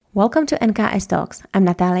Welcome to NKS Talks. I'm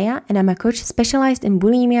Natalia and I'm a coach specialized in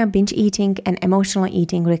bulimia, binge eating, and emotional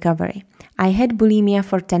eating recovery. I had bulimia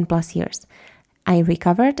for 10 plus years. I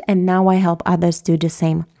recovered and now I help others do the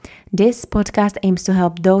same. This podcast aims to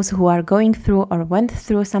help those who are going through or went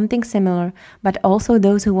through something similar, but also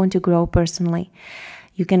those who want to grow personally.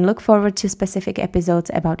 You can look forward to specific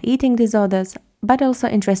episodes about eating disorders, but also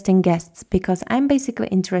interesting guests because I'm basically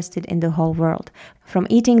interested in the whole world, from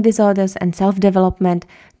eating disorders and self-development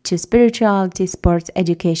to spirituality, sports,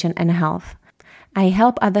 education, and health. I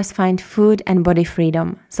help others find food and body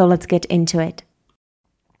freedom, so let's get into it.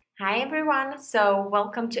 Hi everyone, so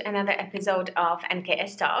welcome to another episode of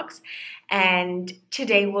NKS Talks, and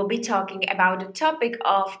today we'll be talking about the topic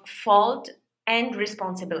of fault and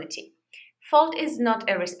responsibility. Fault is not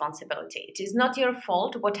a responsibility. It is not your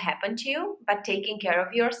fault what happened to you, but taking care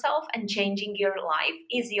of yourself and changing your life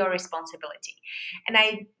is your responsibility. And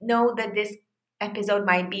I know that this episode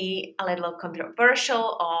might be a little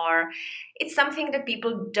controversial or it's something that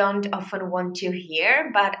people don't often want to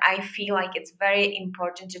hear, but I feel like it's very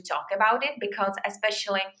important to talk about it because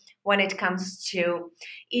especially when it comes to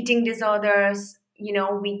eating disorders,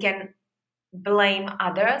 we can blame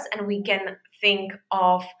others and we can think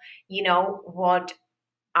of what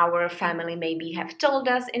our family maybe have told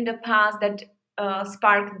us in the past that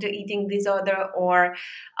sparked the eating disorder, or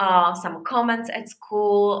some comments at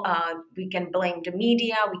school. We can blame the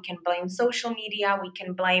media, we can blame social media, we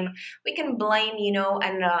can blame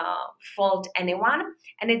and fault anyone,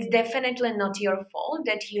 and it's definitely not your fault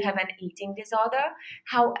that you have an eating disorder.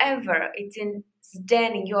 However,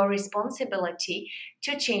 then your responsibility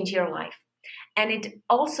to change your life. And it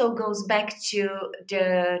also goes back to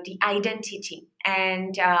the identity,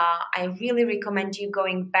 and I really recommend you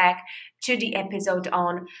going back to the episode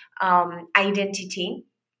on identity,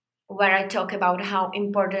 where I talk about how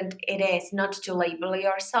important it is not to label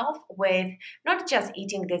yourself with not just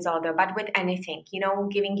eating disorder, but with anything,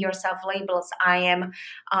 giving yourself labels.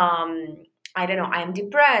 I don't know, I'm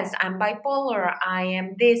depressed, I'm bipolar, I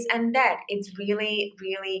am this and that. It's really,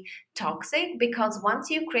 really toxic because once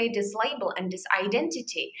you create this label and this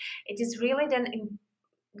identity, it is really then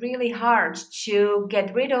really hard to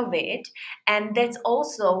get rid of it. And that's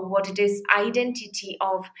also what this identity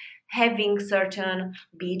of having certain,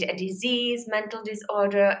 be it a disease, mental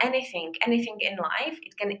disorder, anything in life.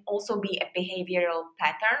 It can also be a behavioral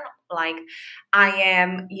pattern, like I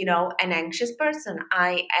am an anxious person,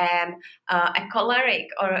 I am a choleric,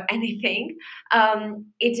 or anything.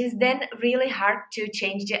 It is then really hard to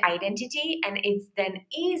change the identity, and it's then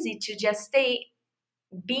easy to just stay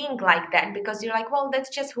being like that because you're like, well,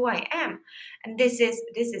 that's just who I am, and this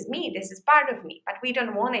is me, this is part of me. But we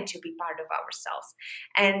don't want it to be part of ourselves,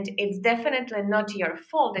 and it's definitely not your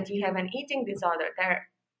fault that you have an eating disorder. There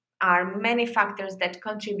are many factors that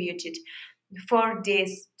contributed for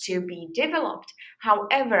this to be developed.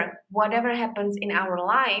 However, whatever happens in our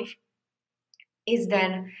life is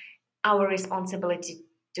then our responsibility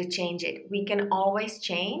to change it. We can always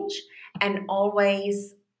change, and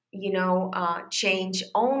always change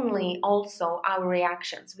only also our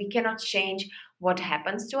reactions. We cannot change what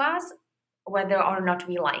happens to us, whether or not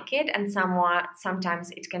we like it. And sometimes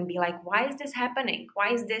it can be like, why is this happening?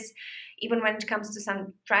 Why is this, even when it comes to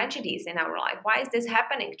some tragedies in our life, why is this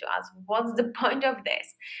happening to us? What's the point of this?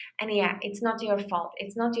 And yeah, it's not your fault.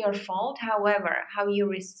 It's not your fault. However, how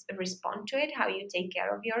you respond to it, how you take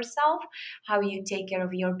care of yourself, how you take care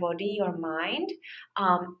of your body, your mind,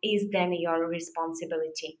 is then your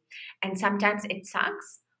responsibility. And sometimes it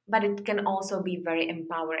sucks, but it can also be very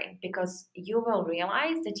empowering because you will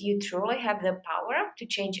realize that you truly have the power to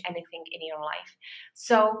change anything in your life.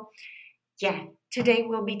 So, yeah, today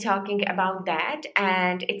we'll be talking about that.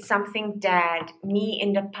 And it's something that me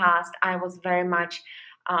in the past, I was very much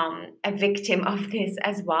a victim of this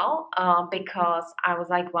as well, because I was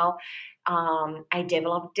like, well, I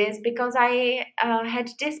developed this because I had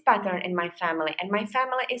this pattern in my family, and my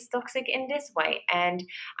family is toxic in this way. And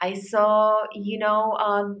I saw,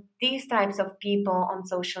 these types of people on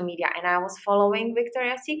social media, and I was following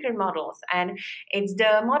Victoria's Secret models, and it's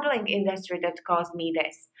the modeling industry that caused me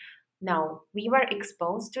this. No, we were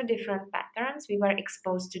exposed to different patterns. We were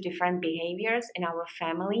exposed to different behaviors in our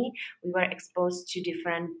family. We were exposed to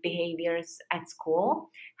different behaviors at school.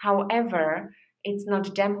 However, it's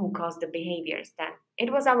not them who caused the behaviors then.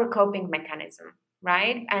 It was our coping mechanism,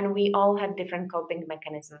 right? And we all have different coping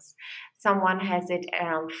mechanisms. Someone has it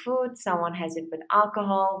around food, someone has it with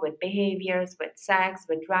alcohol, with behaviors, with sex,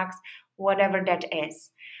 with drugs, whatever that is.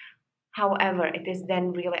 However, it is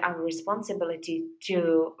then really our responsibility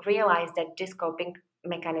to realize that this coping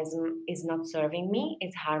mechanism is not serving me,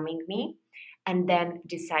 it's harming me, and then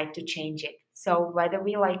decide to change it. So whether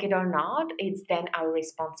we like it or not, it's then our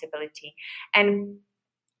responsibility. And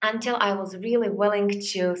until I was really willing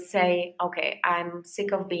to say, okay, I'm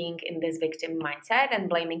sick of being in this victim mindset and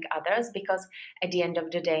blaming others, because at the end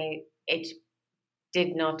of the day, it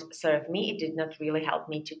did not serve me. It did not really help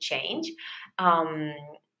me to change. Um,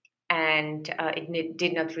 and it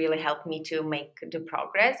did not really help me to make the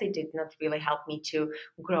progress. It did not really help me to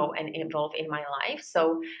grow and evolve in my life.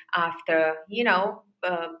 So after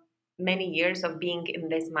many years of being in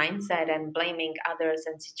this mindset and blaming others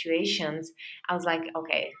and situations, I was like,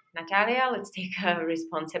 okay, Natalia, let's take a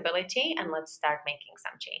responsibility and let's start making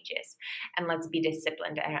some changes, and let's be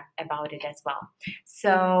disciplined about it as well.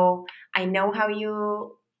 So I know how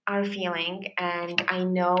you are feeling, and I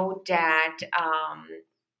know that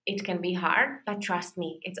it can be hard, but trust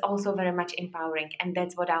me, it's also very much empowering. And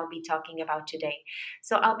that's what I'll be talking about today.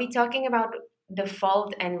 So I'll be talking about the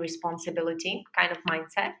fault and responsibility kind of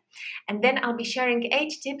mindset. And then I'll be sharing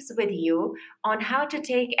 8 tips with you on how to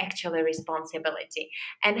take actually responsibility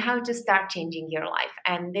and how to start changing your life.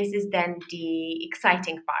 And this is then the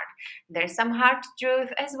exciting part. There's some hard truth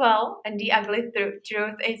as well, and the ugly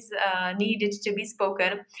truth is needed to be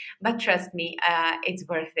spoken. But trust me, it's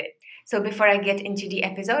worth it. So before I get into the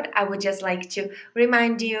episode, I would just like to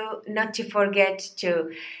remind you not to forget to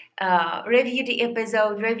review the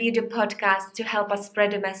episode, review the podcast to help us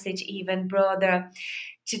spread the message even broader,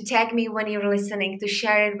 to tag me when you're listening, to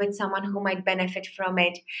share it with someone who might benefit from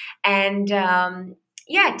it. And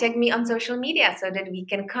yeah, tag me on social media so that we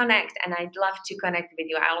can connect. And I'd love to connect with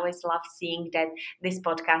you. I always love seeing that this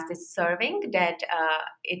podcast is serving, that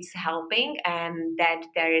it's helping, and that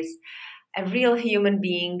there is a real human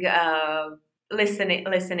being listening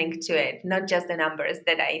to it, not just the numbers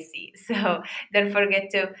that I see. So don't forget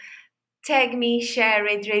to tag me, share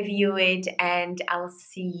it, review it, and I'll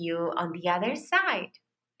see you on the other side.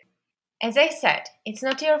 As I said, it's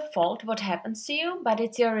not your fault what happens to you, but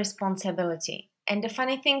it's your responsibility. And the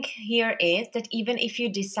funny thing here is that even if you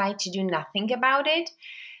decide to do nothing about it,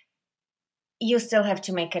 you still have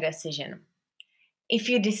to make a decision. If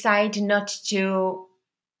you decide not to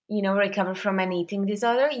recover from an eating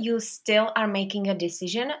disorder, you still are making a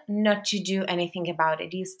decision not to do anything about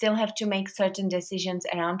it. You still have to make certain decisions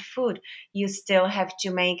around food. You still have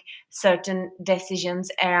to make certain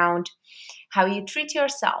decisions around how you treat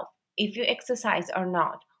yourself, if you exercise or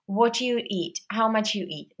not, what you eat, how much you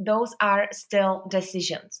eat. Those are still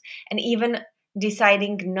decisions. And even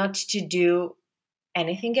deciding not to do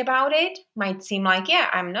anything about it might seem like, yeah,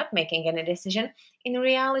 I'm not making any decision. In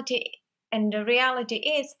reality, and the reality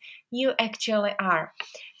is, you actually are.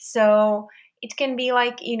 So it can be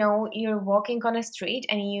like, you're walking on a street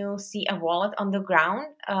and you see a wallet on the ground,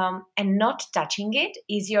 and not touching it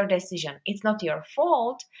is your decision. It's not your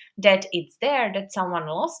fault that it's there, that someone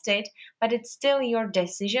lost it, but it's still your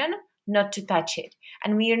decision not to touch it.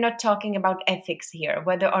 And we are not talking about ethics here,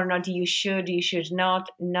 whether or not you should not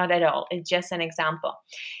at all. It's just an example.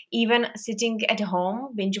 Even sitting at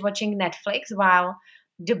home binge watching Netflix while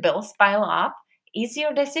the bills pile up is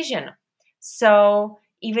your decision. So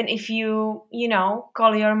even if you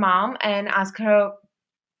call your mom and ask her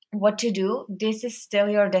what to do, this is still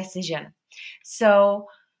your decision. So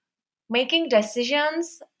making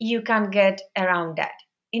decisions, you can't get around that.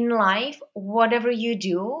 In life, whatever you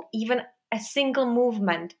do, even a single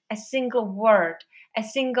movement, a single word, a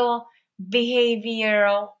single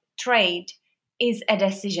behavioral trait is a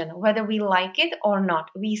decision. Whether we like it or not,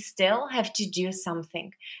 we still have to do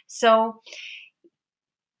something. So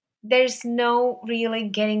there's no really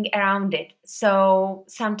getting around it. So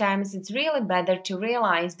sometimes it's really better to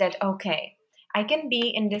realize that, okay, I can be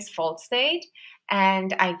in this fault state,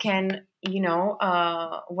 and I can,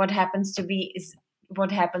 what happens to me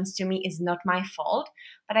is not my fault,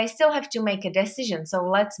 but I still have to make a decision. So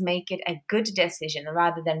let's make it a good decision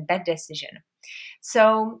rather than bad decision.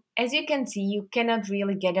 So as you can see, you cannot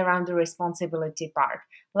really get around the responsibility part.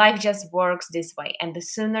 Life just works this way. And the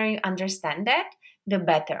sooner you understand that, the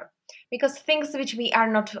better. Because things which we are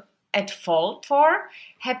not at fault for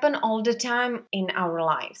happen all the time in our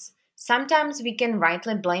lives. Sometimes we can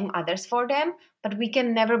rightly blame others for them, but we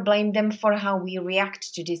can never blame them for how we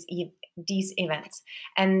react to these events.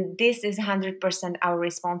 And this is 100% our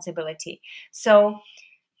responsibility. So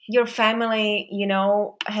your family,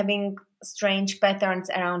 having strange patterns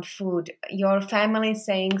around food, your family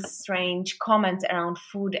saying strange comments around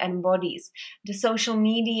food and bodies, the social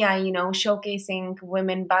media, showcasing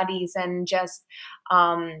women bodies and just,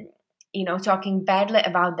 talking badly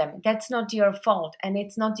about them. That's not your fault. And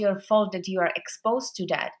it's not your fault that you are exposed to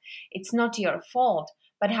that. It's not your fault.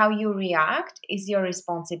 But how you react is your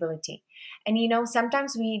responsibility. And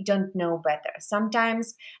sometimes we don't know better.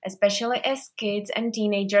 Sometimes, especially as kids and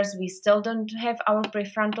teenagers, we still don't have our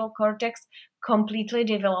prefrontal cortex completely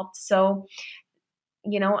developed. So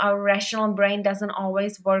our rational brain doesn't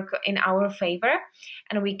always work in our favor,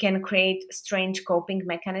 and we can create strange coping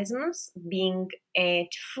mechanisms, being it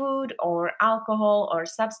food or alcohol or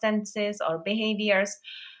substances or behaviors.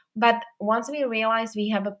 But once we realize we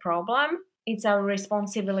have a problem, it's our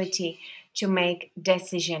responsibility to make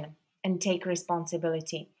decision and take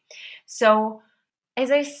responsibility. So as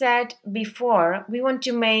I said before, we want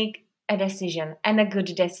to make a decision and a good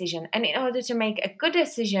decision. And in order to make a good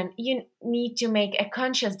decision, you need to make a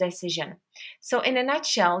conscious decision. So, in a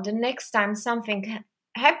nutshell, the next time something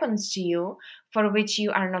happens to you for which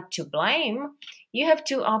you are not to blame, you have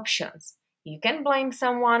two options. You can blame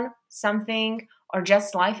someone, something, or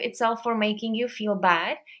just life itself for making you feel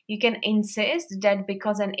bad. You can insist that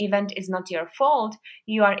because an event is not your fault,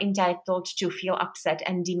 you are entitled to feel upset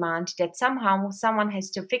and demand that somehow someone has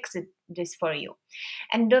to fix this for you.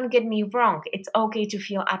 And don't get me wrong, it's okay to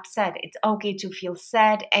feel upset. It's okay to feel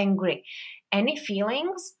sad, angry. Any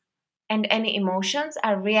feelings and any emotions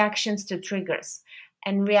are reactions to triggers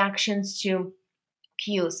and reactions to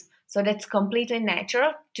cues. So that's completely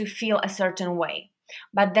natural to feel a certain way.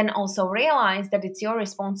 But then also realize that it's your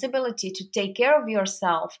responsibility to take care of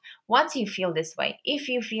yourself once you feel this way. If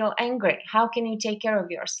you feel angry, how can you take care of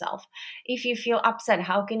yourself? If you feel upset,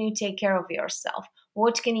 how can you take care of yourself?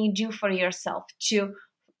 What can you do for yourself to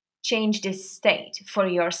change this state for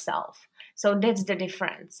yourself? So that's the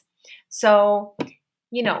difference. So,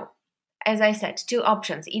 you know, as I said, two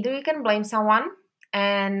options. Either you can blame someone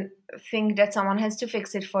and think that someone has to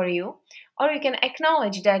fix it for you, or you can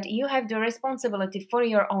acknowledge that you have the responsibility for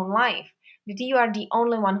your own life, that you are the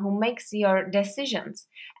only one who makes your decisions,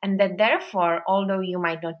 and that therefore, although you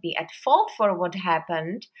might not be at fault for what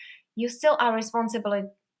happened, you still are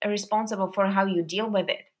responsible for how you deal with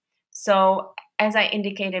it. So, as I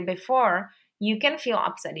indicated before, you can feel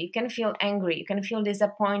upset, you can feel angry, you can feel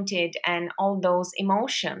disappointed, and all those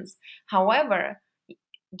emotions. However,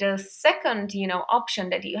 the second option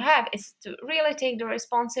that you have is to really take the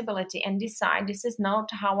responsibility and decide, this is not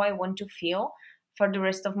how I want to feel for the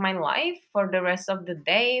rest of my life, for the rest of the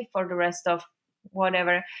day, for the rest of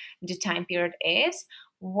whatever the time period is.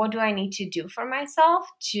 What do I need to do for myself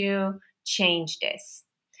to change this?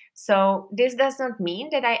 So this does not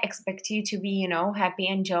mean that I expect you to be happy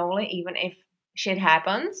and jolly even if shit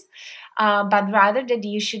happens, but rather that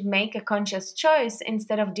you should make a conscious choice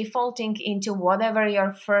instead of defaulting into whatever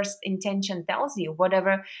your first intention tells you,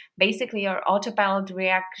 whatever basically your autopilot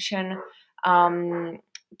reaction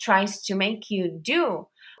tries to make you do.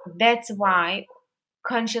 That's why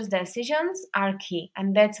conscious decisions are key,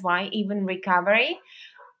 and that's why even recovery,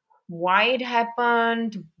 why it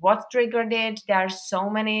happened, what triggered it. There are so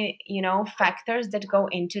many, factors that go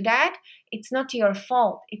into that. It's not your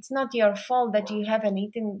fault. It's not your fault that you have an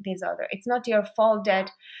eating disorder. It's not your fault that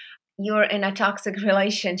you're in a toxic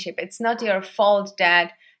relationship. It's not your fault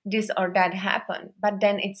that this or that happened. But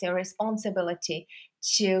then it's your responsibility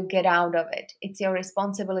to get out of it. It's your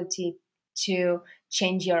responsibility to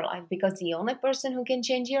change your life, because the only person who can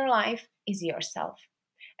change your life is yourself.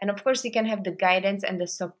 And of course, you can have the guidance and the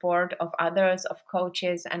support of others, of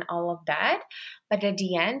coaches, and all of that. But at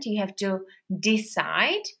the end, you have to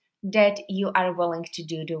decide that you are willing to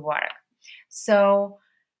do the work. So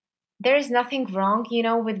there is nothing wrong,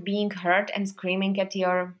 with being hurt and screaming at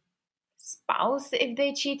your spouse if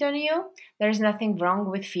they cheat on you. There's nothing wrong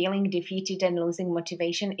with feeling defeated and losing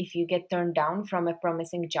motivation if you get turned down from a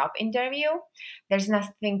promising job interview. There's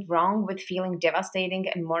nothing wrong with feeling devastating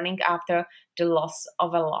and mourning after the loss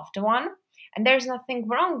of a loved one. And there's nothing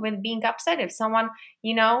wrong with being upset if someone,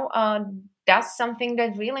 does something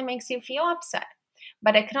that really makes you feel upset.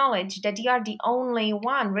 But acknowledge that you are the only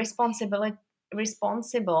one responsible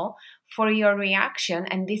for your reaction,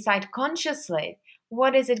 and decide consciously,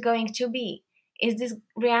 what is it going to be? Is this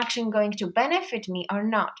reaction going to benefit me or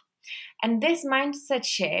not? And this mindset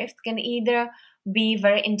shift can either be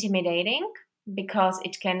very intimidating because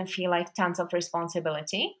it can feel like tons of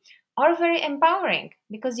responsibility, or very empowering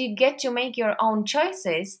because you get to make your own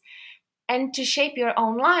choices and to shape your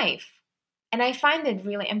own life. And I find it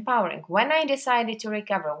really empowering. When I decided to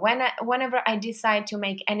recover, whenever I decide to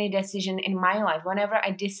make any decision in my life, whenever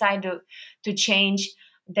I decide to change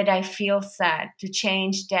that I feel sad, to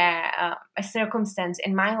change a circumstance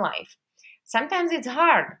in my life. Sometimes it's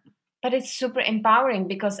hard, but it's super empowering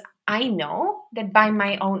because I know that by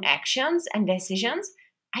my own actions and decisions,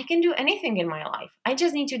 I can do anything in my life. I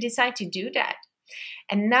just need to decide to do that.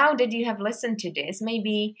 And now that you have listened to this,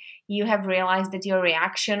 maybe you have realized that your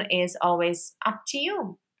reaction is always up to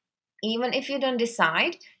you. Even if you don't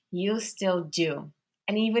decide, you still do.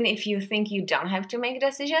 And even if you think you don't have to make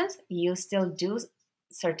decisions, you still do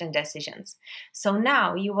certain decisions. So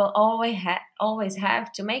now you will always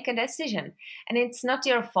have to make a decision. And it's not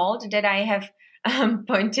your fault that I have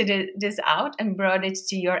this out and brought it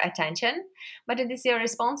to your attention, but it is your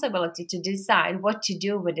responsibility to decide what to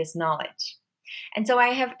do with this knowledge. And so I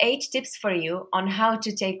have 8 tips for you on how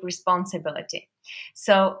to take responsibility.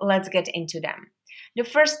 So let's get into them. The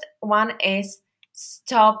first one is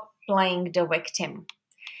stop playing the victim.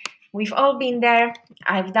 We've all been there.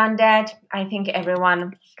 I've done that. I think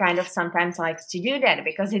everyone kind of sometimes likes to do that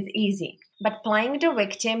because it's easy. But playing the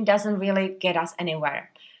victim doesn't really get us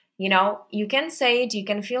anywhere. You can say it, you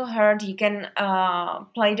can feel hurt, you can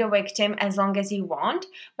play the victim as long as you want,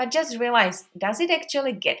 but just realize, does it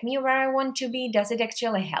actually get me where I want to be? Does it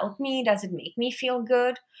actually help me? Does it make me feel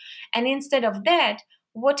good? And instead of that,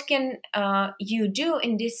 what can you do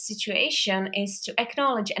in this situation is to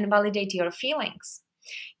acknowledge and validate your feelings.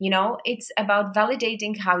 It's about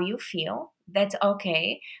validating how you feel. That's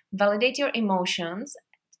okay. Validate your emotions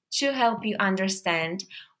to help you understand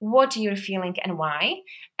what you're feeling and why,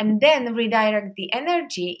 and then redirect the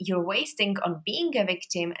energy you're wasting on being a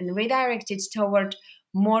victim and redirect it toward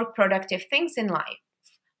more productive things in life,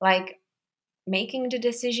 like making the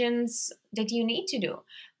decisions that you need to do,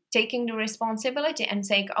 taking the responsibility and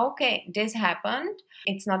saying, okay, this happened,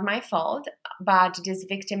 it's not my fault, but this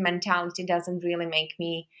victim mentality doesn't really make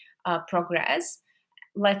me progress.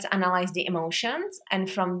 Let's analyze the emotions, and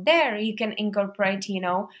from there you can incorporate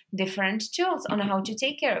different tools on how to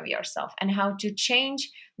take care of yourself and how to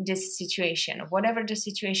change this situation, whatever the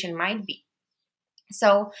situation might be.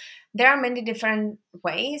 So there are many different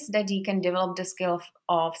ways that you can develop the skill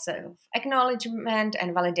of self-acknowledgement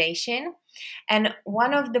and validation. And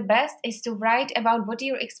one of the best is to write about what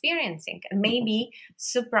you're experiencing. And maybe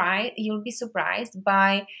you'll be surprised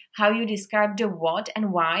by how you describe the what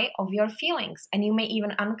and why of your feelings. And you may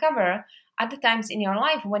even uncover other times in your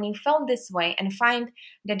life when you felt this way and find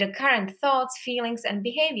that the current thoughts, feelings, and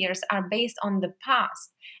behaviors are based on the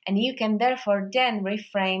past. And you can therefore then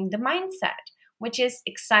reframe the mindset, which is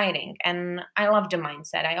exciting. And I love the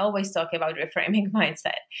mindset. I always talk about reframing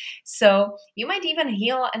mindset. So you might even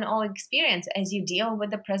heal an old experience as you deal with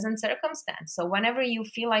the present circumstance. So whenever you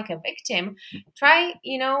feel like a victim, try,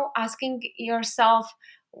 asking yourself,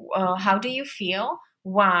 how do you feel?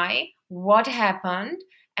 Why? What happened?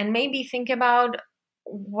 And maybe think about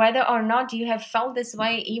whether or not you have felt this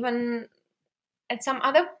way even at some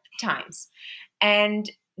other times. And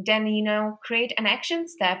then create an action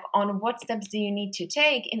step on what steps do you need to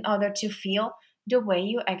take in order to feel the way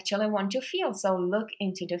you actually want to feel. So look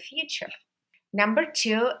into the future. Number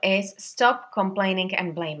 2 is stop complaining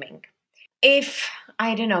and blaming. If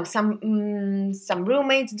I don't know, some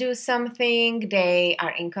roommates do something, they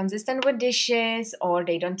are inconsistent with dishes, or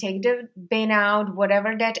they don't take the bin out,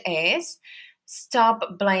 whatever that is,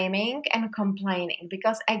 stop blaming and complaining,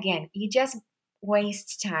 because again, you just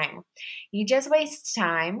waste time. You just waste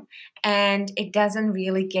time, and it doesn't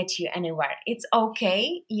really get you anywhere. It's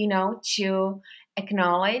okay, to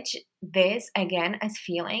acknowledge this again as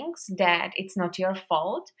feelings, that it's not your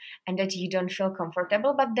fault and that you don't feel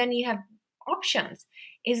comfortable, but then you have options.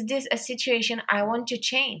 Is this a situation I want to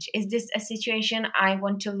change? Is this a situation I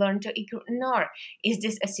want to learn to ignore? Is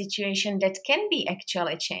this a situation that can be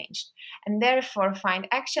actually changed? And therefore find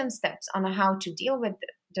action steps on how to deal with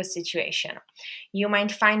the situation. You might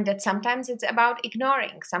find that sometimes it's about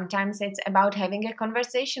ignoring, sometimes it's about having a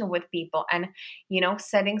conversation with people and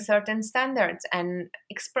setting certain standards and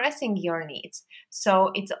expressing your needs.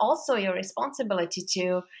 So it's also your responsibility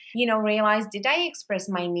to realize, did I express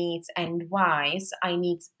my needs and why I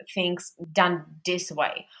need things done this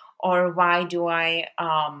way, or why do I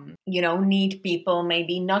need people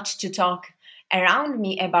maybe not to talk around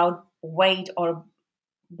me about weight or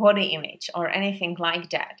body image or anything like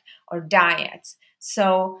that, or diets.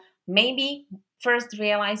 So maybe first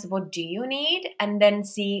realize, what do you need, and then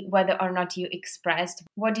see whether or not you expressed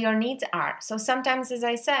what your needs are. So sometimes, as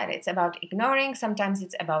I said, it's about ignoring, sometimes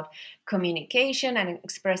it's about communication and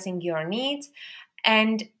expressing your needs.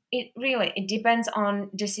 And it depends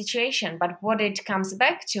on the situation, but what it comes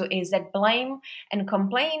back to is that blame and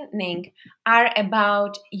complaining are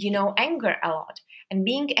about anger a lot. And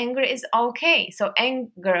being angry is okay. So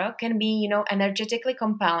anger can be energetically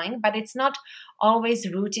compelling, but it's not always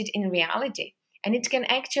rooted in reality. And it can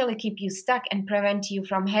actually keep you stuck and prevent you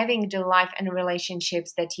from having the life and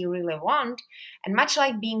relationships that you really want. And much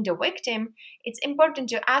like being the victim, it's important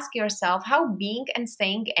to ask yourself how being and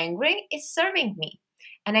staying angry is serving me.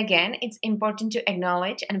 And again, it's important to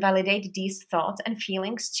acknowledge and validate these thoughts and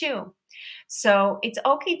feelings too. So it's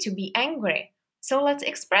okay to be angry. So let's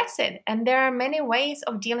express it. And there are many ways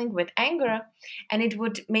of dealing with anger, and it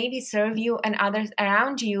would maybe serve you and others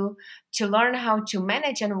around you to learn how to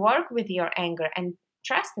manage and work with your anger. And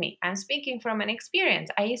trust me, I'm speaking from an experience.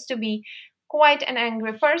 I used to be quite an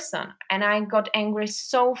angry person, and I got angry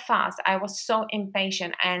so fast. I was so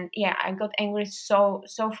impatient, and yeah, I got angry so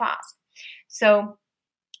fast. So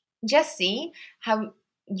just see how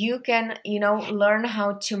you can learn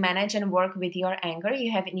how to manage and work with your anger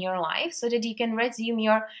you have in your life, so that you can resume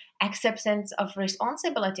your acceptance of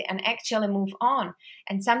responsibility and actually move on.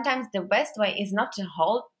 And sometimes the best way is not to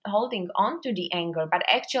holding on to the anger, but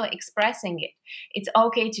actually expressing it. It's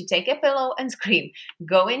okay to take a pillow and scream,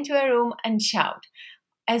 go into a room and shout,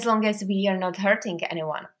 as long as we are not hurting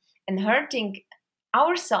anyone and hurting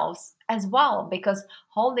ourselves as well, because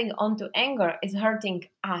holding on to anger is hurting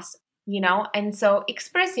us. And so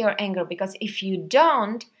express your anger, because if you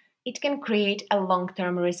don't, it can create a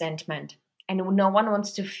long-term resentment, and no one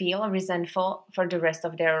wants to feel resentful for the rest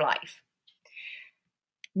of their life.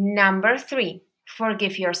 Number 3,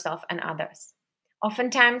 forgive yourself and others.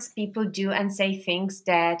 Oftentimes people do and say things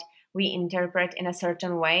that we interpret in a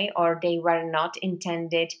certain way, or they were not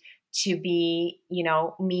intended to be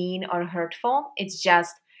mean or hurtful. It's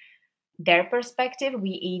just their perspective. We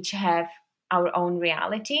each have our own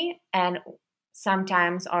reality, and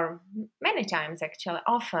sometimes, or many times actually,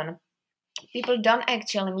 often people don't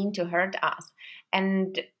actually mean to hurt us,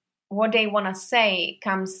 and what they want to say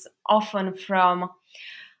comes often from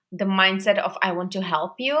the mindset of I want to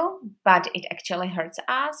help you, but it actually hurts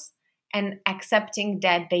us. And accepting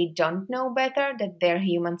that they don't know better, that they're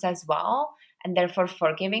humans as well, and therefore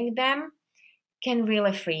forgiving them can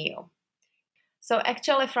really free you. So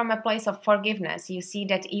actually, from a place of forgiveness, you see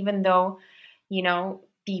that even though,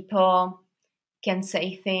 people can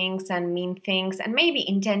say things and mean things, and maybe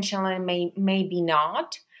intentionally, maybe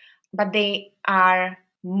not, but they are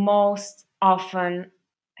most often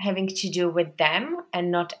having to do with them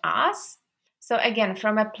and not us. So again,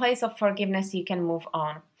 from a place of forgiveness, you can move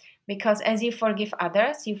on, because as you forgive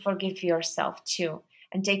others, you forgive yourself too,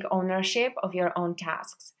 and take ownership of your own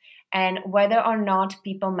tasks. And whether or not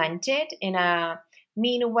people meant it in a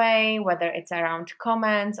mean way, whether it's around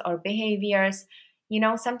comments or behaviors,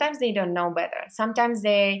 sometimes they don't know better. Sometimes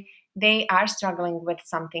they are struggling with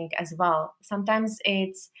something as well. Sometimes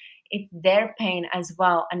it's their pain as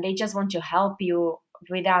well, and they just want to help you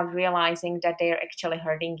without realizing that they're actually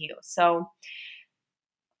hurting you. So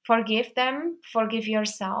forgive them, forgive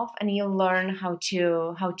yourself, and you'll learn how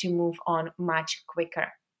to move on much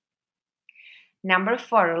quicker. Number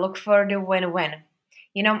 4, look for the win-win.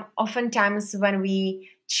 Oftentimes when we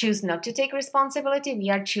choose not to take responsibility, we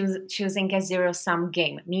are choosing a zero-sum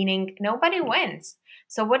game, meaning nobody wins.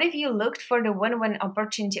 So what if you looked for the win-win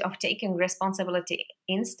opportunity of taking responsibility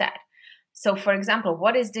instead? So for example,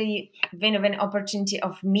 what is the win-win opportunity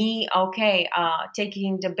of me,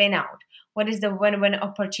 taking the bin out? What is the win-win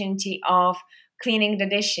opportunity of cleaning the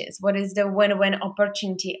dishes? What is the win-win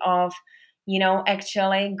opportunity of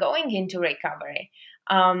actually going into recovery?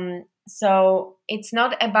 So it's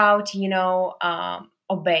not about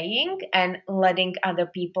obeying and letting other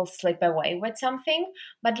people slip away with something,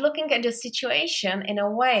 but looking at the situation in a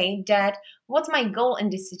way that, what's my goal in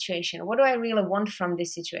this situation? What do I really want from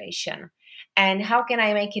this situation? And how can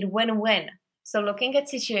I make it win-win? So looking at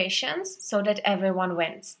situations so that everyone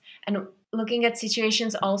wins, and looking at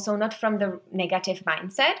situations also not from the negative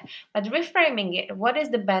mindset, but reframing it. What is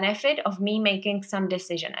the benefit of me making some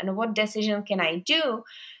decision, and what decision can I do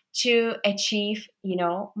to achieve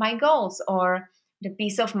my goals, or the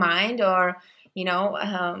peace of mind, or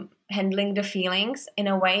handling the feelings in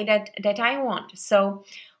a way that I want. So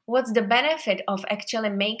what's the benefit of actually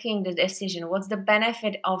making the decision? What's the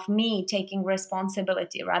benefit of me taking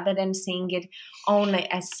responsibility rather than seeing it only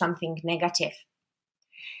as something negative?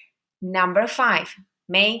 Number 5,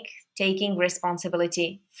 make taking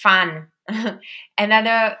responsibility fun.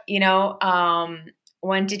 Another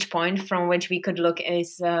vantage point from which we could look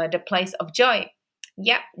is the place of joy.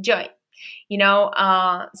 Yeah, joy.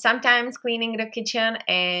 Sometimes cleaning the kitchen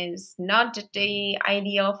is not the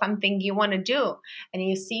ideal fun thing you want to do, and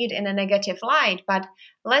you see it in a negative light. But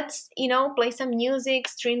let's play some music,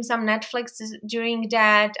 stream some Netflix during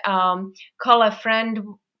that, call a friend,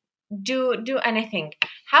 do anything.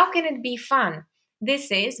 How can it be fun?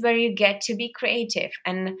 this is where you get to be creative.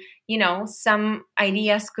 And, some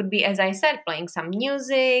ideas could be, as I said, playing some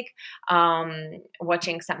music,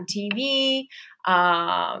 watching some TV,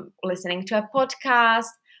 listening to a podcast,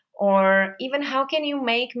 or even how can you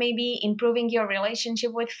make maybe improving your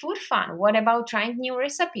relationship with food fun? What about trying new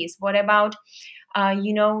recipes? What about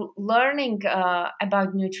learning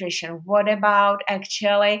about nutrition? What about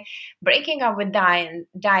actually breaking up with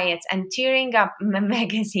diets and tearing up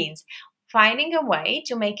magazines? Finding a way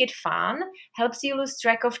to make it fun helps you lose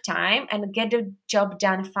track of time and get the job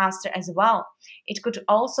done faster as well. It could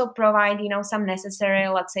also provide, some necessary,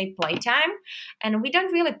 let's say, playtime. And we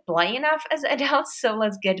don't really play enough as adults, so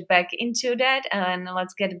let's get back into that and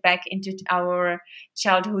let's get back into our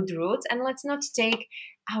childhood roots, and let's not take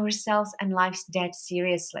ourselves and lives that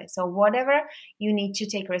seriously. So, whatever you need to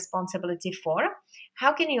take responsibility for,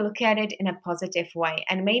 how can you look at it in a positive way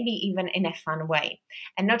and maybe even in a fun way?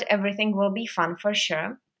 And not everything will be fun for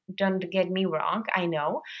sure. Don't get me wrong, I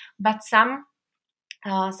know, but some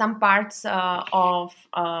parts of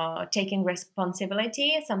taking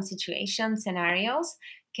responsibility, some situations, scenarios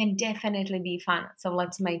can definitely be fun. So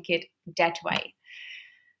let's make it that way.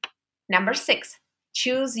 Number 6,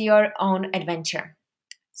 choose your own adventure.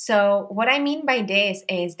 So, what I mean by this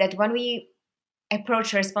is that when we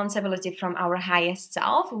approach responsibility from our highest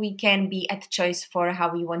self, we can be at choice for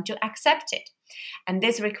how we want to accept it. And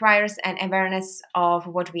this requires an awareness of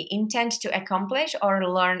what we intend to accomplish or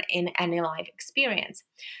learn in any life experience.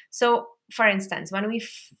 So, for instance, when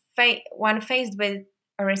faced with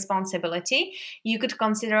a responsibility, you could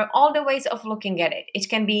consider all the ways of looking at it. It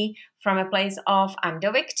can be from a place of I'm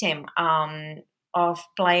the victim, of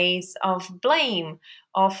place of blame,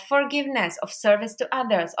 of forgiveness, of service to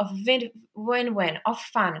others, of win-win, of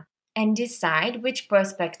fun, and decide which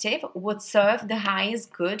perspective would serve the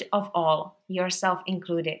highest good of all, yourself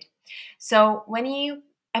included. So, when you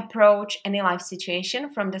approach any life situation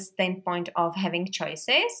from the standpoint of having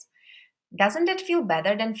choices, doesn't it feel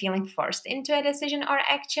better than feeling forced into a decision or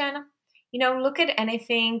action? Look at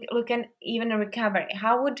anything, look at even a recovery.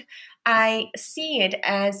 How would I see it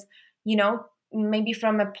as, maybe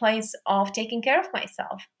from a place of taking care of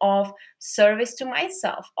myself, of service to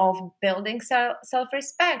myself, of building self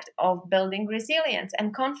respect, of building resilience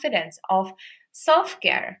and confidence, of self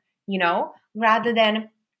care, rather than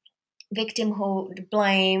victimhood,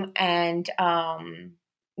 blame, and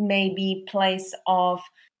maybe place of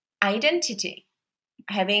identity,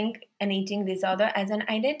 having an eating disorder as an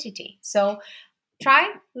identity. So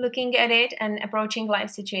try looking at it and approaching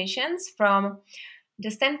life situations from the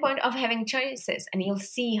standpoint of having choices, and you'll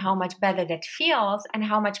see how much better that feels and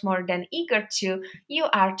how much more than eager to you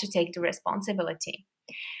are to take the responsibility.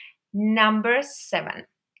 Number 7,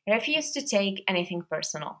 refuse to take anything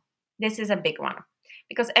personal. This is a big one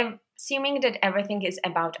because assuming that everything is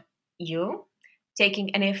about you,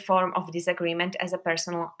 taking any form of disagreement as a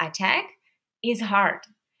personal attack is hard.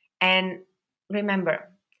 And remember,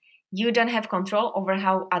 you don't have control over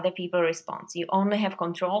how other people respond. You only have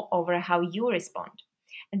control over how you respond.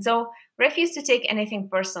 And so refuse to take anything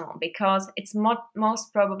personal because it's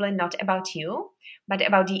most probably not about you, but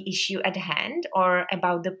about the issue at hand or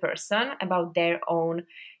about the person, about their own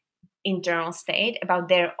internal state, about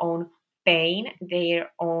their own pain,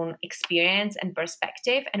 their own experience and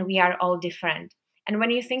perspective. And we are all different. And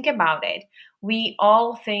when you think about it, we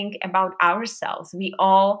all think about ourselves. We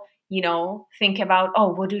all, think about,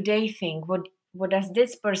 oh, what do they think? What does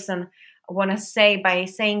this person want to say by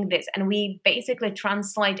saying this? And we basically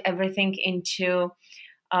translate everything into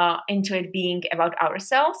it being about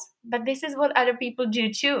ourselves. But this is what other people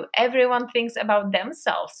do too. Everyone thinks about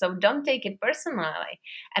themselves, so don't take it personally.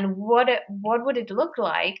 And what would it look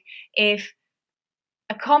like if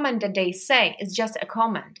a comment that they say is just a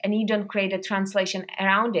comment and you don't create a translation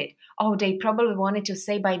around it? Oh, they probably wanted to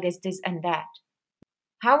say by this, and that.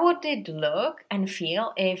 How would it look and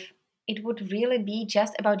feel if it would really be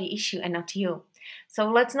just about the issue and not you?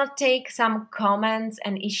 So let's not take some comments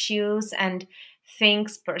and issues and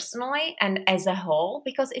things personally and as a whole,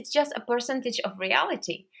 because it's just a percentage of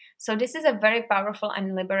reality. So this is a very powerful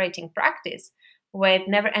and liberating practice with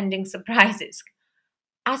never ending surprises.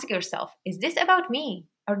 Ask yourself, is this about me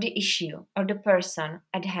or the issue or the person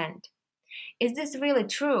at hand? Is this really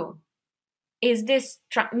true? Is this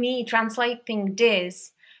me translating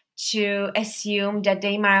this to assume that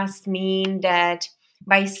they must mean that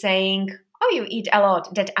by saying, oh, you eat a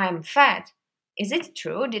lot, that I'm fat? Is it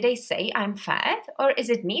true? Did they say I'm fat? Or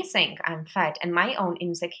is it me saying I'm fat and my own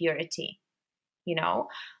insecurity?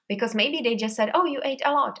 Because maybe they just said, oh, you ate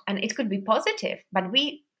a lot. And it could be positive, but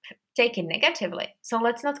we take it negatively. So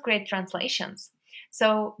let's not create translations.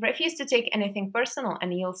 So refuse to take anything personal,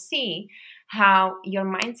 and you'll see how your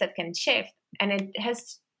mindset can shift. And it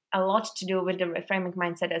has a lot to do with the reframing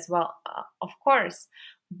mindset as well, of course.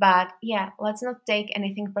 But yeah, let's not take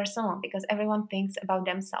anything personal, because everyone thinks about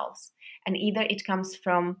themselves, and either it comes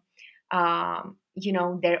from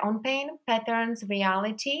their own pain patterns,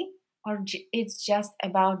 reality, or it's just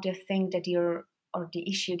about the thing that you're or the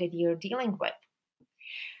issue that you're dealing with.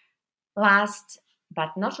 Last but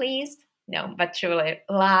not least, no, but truly,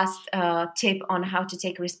 last tip on how to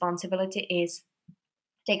take responsibility is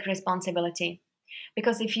take responsibility.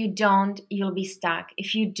 Because if you don't, you'll be stuck.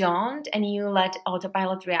 If you don't, and you let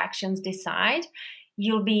autopilot reactions decide,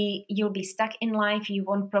 you'll be stuck in life. You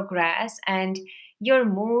won't progress, and your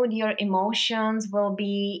mood, your emotions will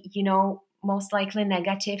be, most likely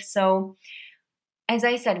negative. So as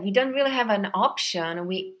I said, we don't really have an option.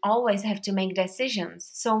 We always have to make decisions.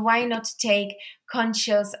 So why not take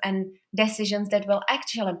conscious and decisions that will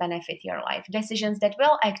actually benefit your life, decisions that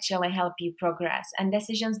will actually help you progress, and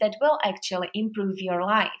decisions that will actually improve your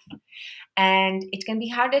life. And it can be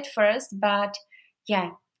hard at first, but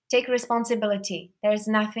yeah, take responsibility. There's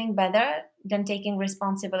nothing better than taking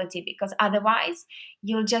responsibility, because otherwise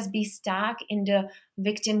you'll just be stuck in the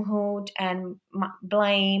victimhood and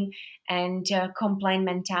blame and complain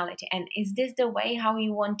mentality. And is this the way how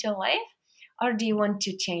you want to live? Or do you want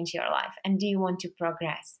to change your life, and do you want to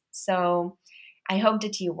progress? So I hope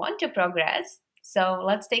that you want to progress. So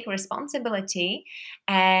let's take responsibility,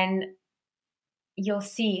 and you'll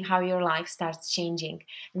see how your life starts changing.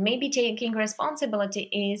 Maybe taking responsibility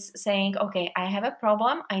is saying, okay, I have a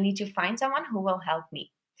problem. I need to find someone who will help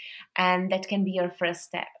me. And that can be your first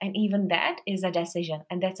step. And even that is a decision,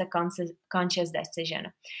 and that's a conscious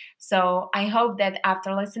decision. So I hope that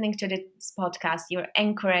after listening to this podcast, you're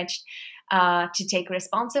encouraged to take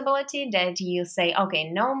responsibility, that you say, okay,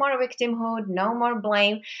 no more victimhood, no more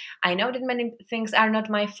blame. I know that many things are not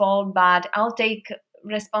my fault, but I'll take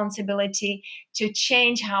responsibility to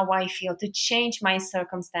change how I feel, to change my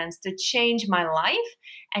circumstance, to change my life.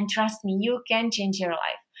 And trust me, you can change your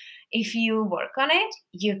life. If you work on it,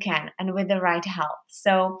 you can, and with the right help.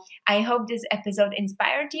 So I hope this episode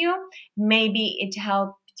inspired you. Maybe it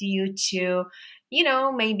helped you to,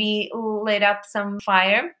 maybe lit up some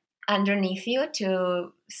fire underneath you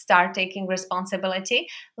to start taking responsibility.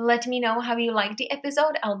 Let me know how you like the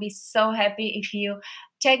episode. I'll be so happy if you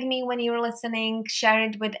tag me when you're listening, share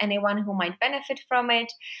it with anyone who might benefit from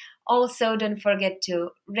it. Also, don't forget to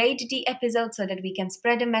rate the episode so that we can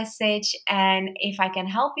spread the message. And if I can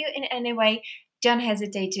help you in any way, don't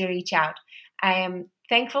hesitate to reach out. I am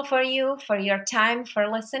thankful for you, for your time, for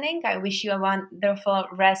listening. I wish you a wonderful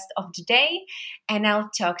rest of the day, and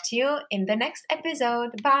I'll talk to you in the next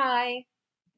episode. Bye.